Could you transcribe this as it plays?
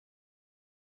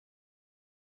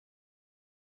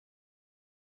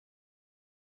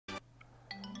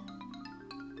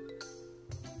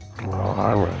Well,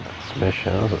 I ran this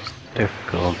mission. This was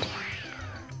difficult.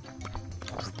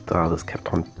 The others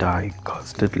kept on dying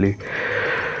constantly.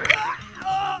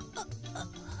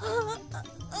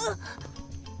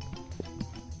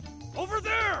 Over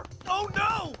there! Oh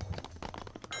no!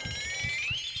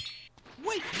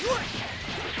 Wait, what?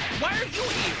 Why are you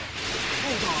here?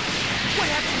 Hold on. What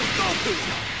happened to Goku?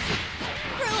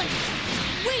 Krillin!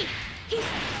 Wait!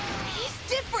 He's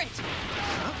different!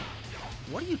 Huh?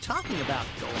 What are you talking about,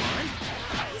 Gohan?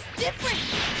 He's different!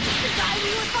 He's the guy we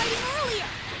were fighting earlier!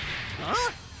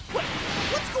 Huh?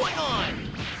 What's going on?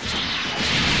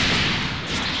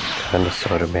 And the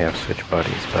Soda may have switched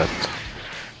bodies, but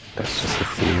that's just a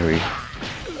theory.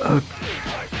 No,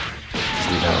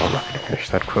 I'm not gonna finish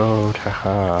that quote,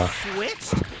 haha.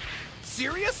 Switched?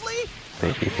 Seriously?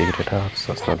 They figured it out,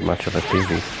 so it's not much of a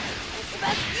theory. It's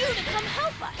about you to come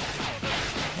help us!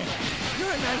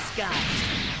 You're a nice guy.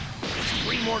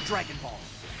 3 more Dragon Balls.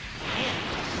 And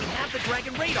we have the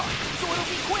Dragon Radar, so it'll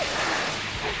be quick.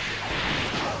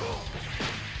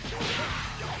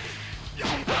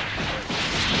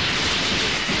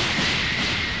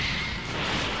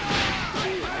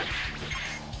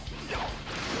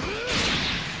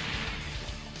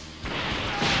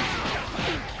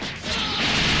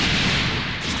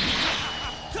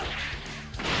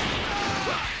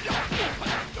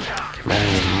 Come on,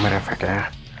 you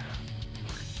motherfucker.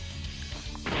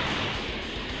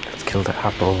 Let's kill the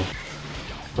apple.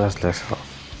 Where's less health?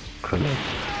 Krillin.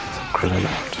 So Krillin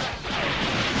out.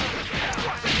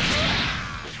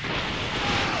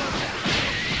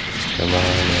 Come on,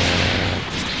 man.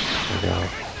 There we go.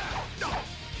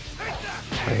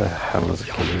 Why the hell is it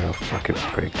giving me a fucking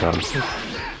breakdown?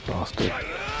 Lost it. I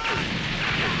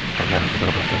never forgot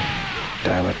about that.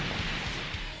 Damn it.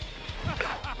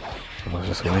 It was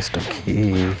just a waste of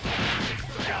key.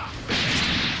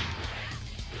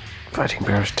 Fighting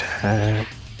Bear's time.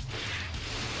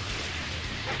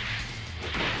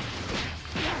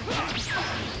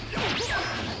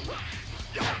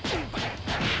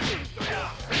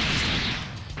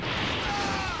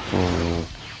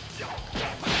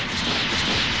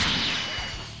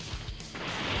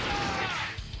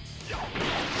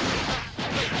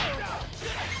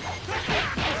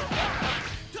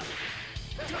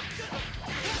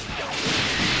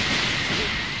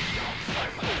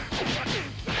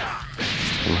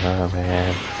 Oh man,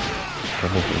 I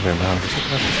think we're now to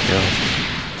kill.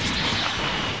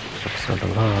 Episode a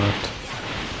lot.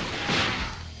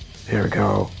 Here we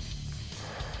go.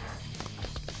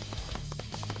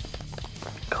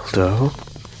 Goldo?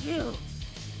 You!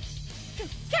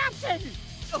 Captain!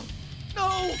 Oh, no!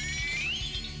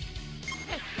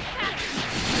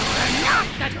 You're not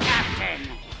the captain!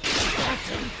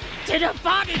 Captain did a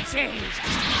body change!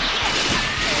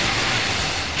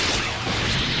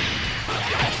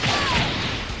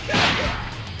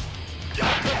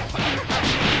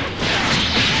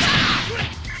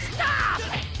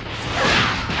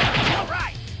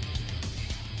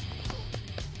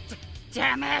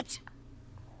 Damn it!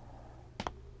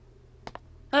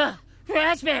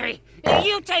 Raspberry,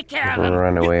 you take care of him!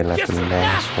 Run away like Yes, an sir.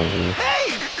 asshole.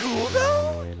 Hey,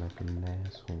 Goldo! Run away like an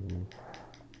asshole.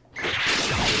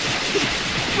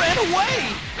 Ran away!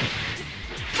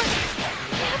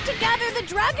 We have to gather the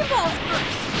Dragon Balls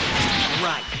first!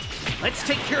 Right. Let's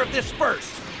take care of this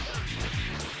first.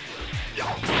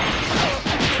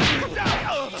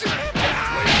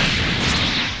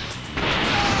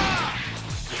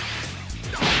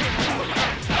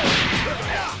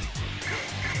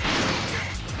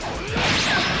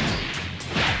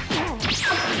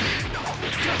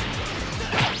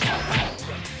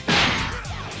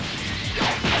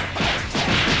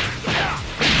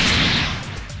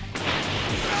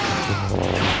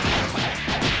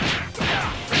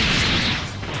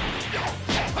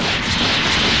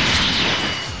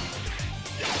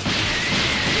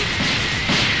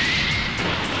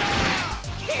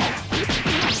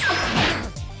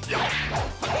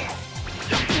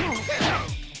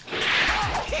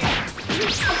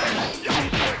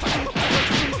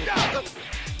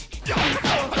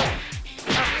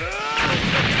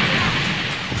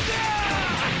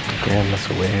 Again, that's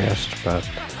a waste, but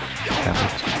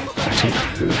haven't actually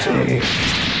easy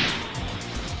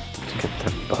to get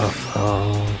that buff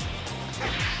on.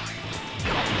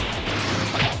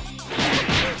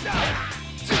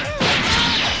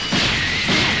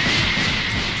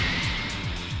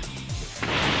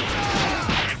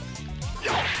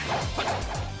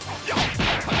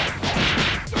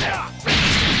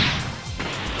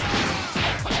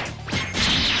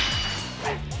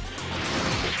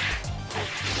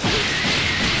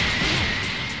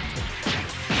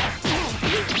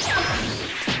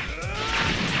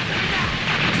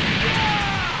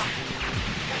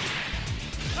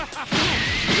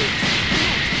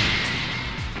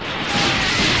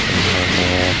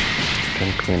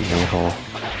 in Mijo.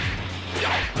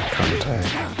 I can't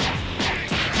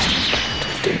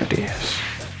do this.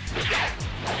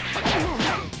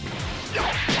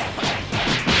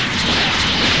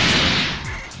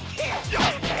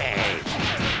 Hey,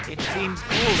 it seems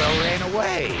Guldo ran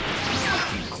away.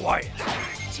 Keep quiet.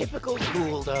 Typical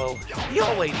Guldo. He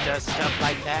always does stuff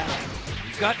like that.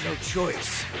 You got no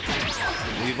choice.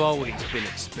 We've always been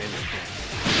expendable.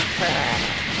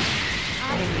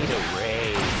 I need a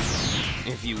raise.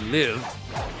 If you live,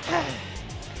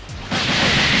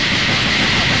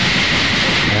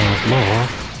 There's more.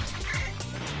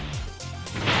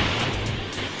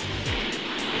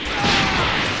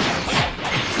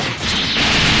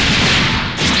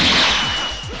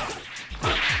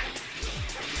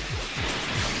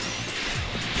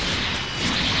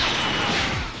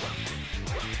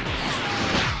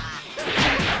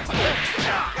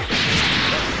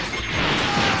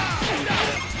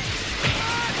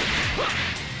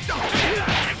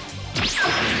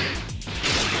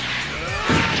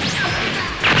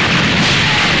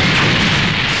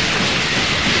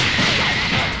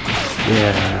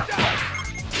 Yeah.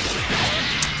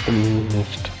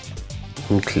 Nicht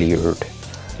cleared.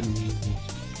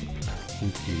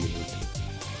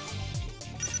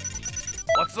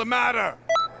 what's the matter?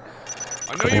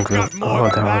 I know I you've think got more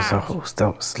than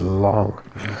that was long.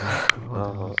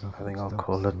 Well, I think I'll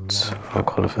call it. I'll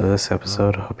call it for this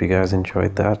episode. Hope you guys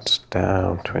enjoyed that.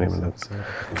 Down 20 minutes.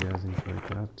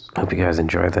 Hope you guys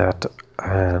enjoyed that,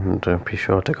 and be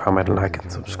sure to comment, like,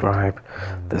 and subscribe.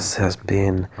 This has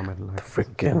been the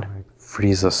freaking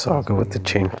Frieza Saga with the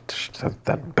change.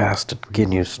 That bastard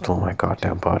GINYU stole my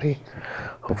goddamn body.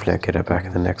 Hopefully I get it back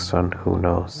in the next one. Who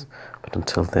knows? But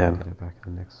until then,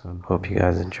 hope you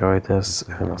guys enjoyed this,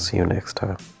 and I'll see you next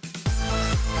time.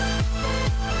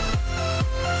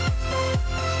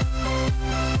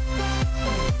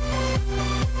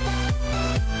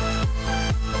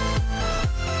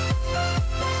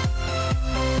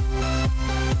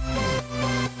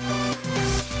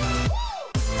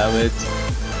 Damn it.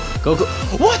 Goku.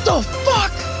 What the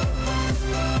fuck?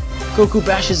 Goku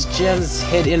bashes Gem's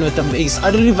head in with the mace.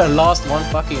 I didn't even last one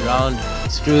fucking round.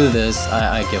 Screw this.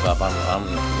 I give up. I'm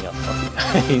you know,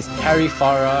 fucking. Harry,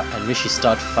 Farah, and Rishi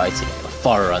start fighting.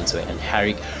 Farah runs away, and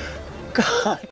Harry. God.